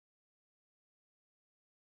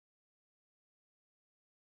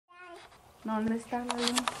¿Dónde está la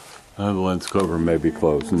luna? The lens cover may be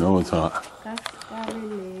closed. No, it's not.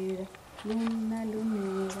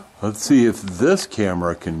 Let's see if this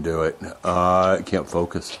camera can do it. It can't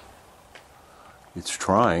focus. It's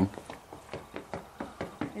trying.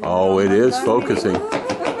 Oh, it is focusing.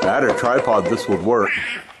 At a tripod, this would work.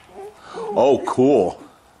 Oh, cool.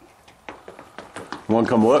 You want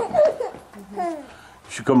to come look? You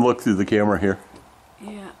should come look through the camera here.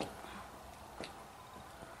 Yeah.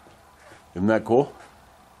 Isn't that cool?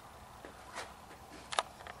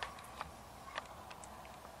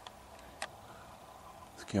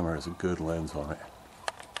 This camera has a good lens on it.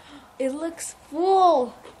 It looks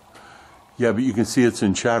full. Yeah, but you can see it's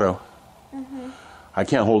in shadow. I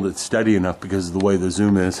can't hold it steady enough because of the way the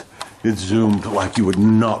zoom is. It's zoomed like you would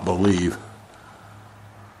not believe.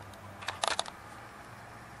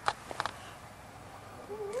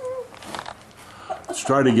 Let's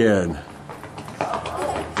try it again,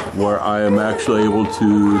 where I am actually able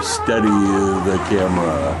to steady the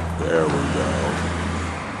camera. There we go.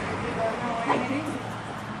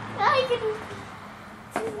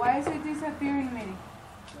 Why is it disappearing, Mary?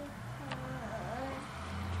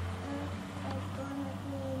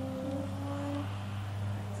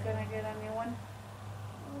 It's gonna get a new one.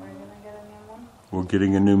 We're gonna get a new one. We're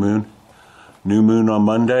getting a new moon. New moon on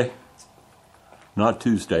Monday. Not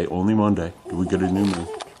Tuesday, only Monday. Do we get a new moon?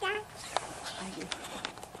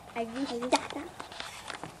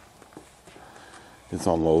 It's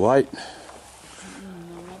on low light.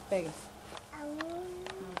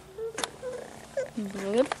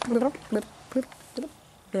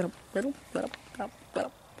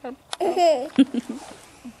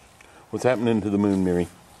 What's happening to the moon, Miri?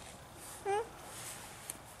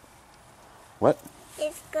 What?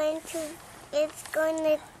 It's going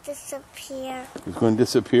to disappear. It's going to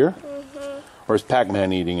disappear? Or is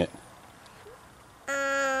Pac-Man eating it?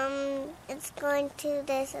 It's going to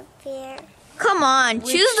disappear. Come on,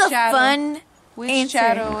 choose the fun Which answer.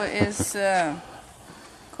 shadow is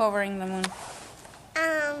covering the moon?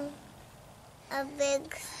 A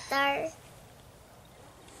big star.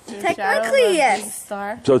 Technically, yes.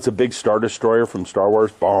 Star. So it's a big Star Destroyer from Star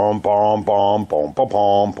Wars? Bomb, bomb, bomb, bomb, bomb,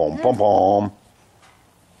 bomb, bomb, bomb, bomb.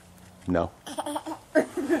 No.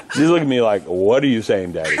 She's looking at me like, what are you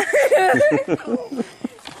saying, Daddy?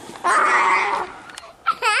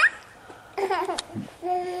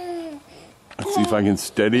 Let's see if I can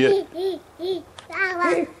steady it.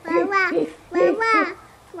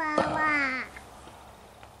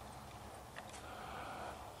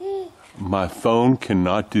 My phone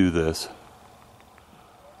cannot do this.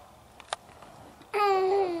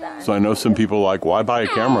 So I know some people are like, why buy a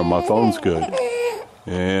camera? My phone's good.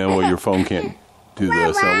 And well, your phone can't do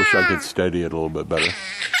this. I wish I could steady it a little bit better.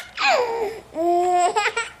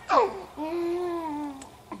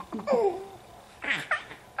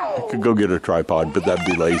 I could go get a tripod, but that'd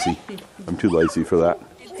be lazy. I'm too lazy for that.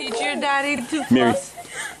 Teach your daddy to Miri, floss.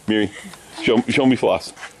 Miri, show me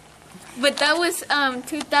floss. But that was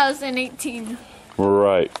 2018.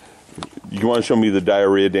 Right. You want to show me the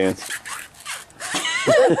diarrhea dance?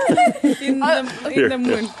 In the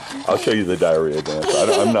moon. I'll show you the diarrhea dance.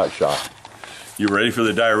 I'm not shy. You ready for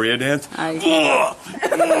the diarrhea dance? And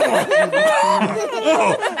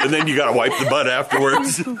then you gotta wipe the butt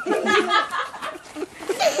afterwards.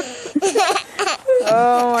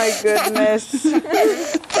 Oh my goodness.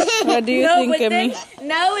 What do you think of me?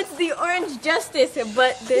 Now it's the Orange Justice,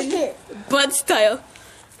 but then butt style.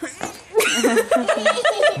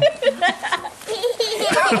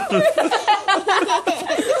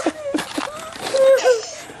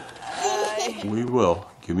 We will.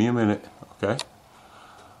 Give me a minute, okay?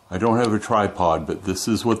 I don't have a tripod, but this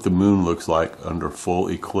is what the moon looks like under full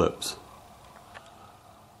eclipse.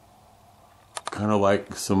 Kind of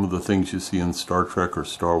like some of the things you see in Star Trek or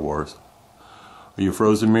Star Wars. Are you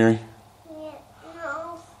frozen, Mary? Yeah,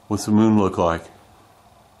 no. What's the moon look like?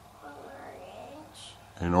 Orange.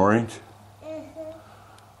 An orange?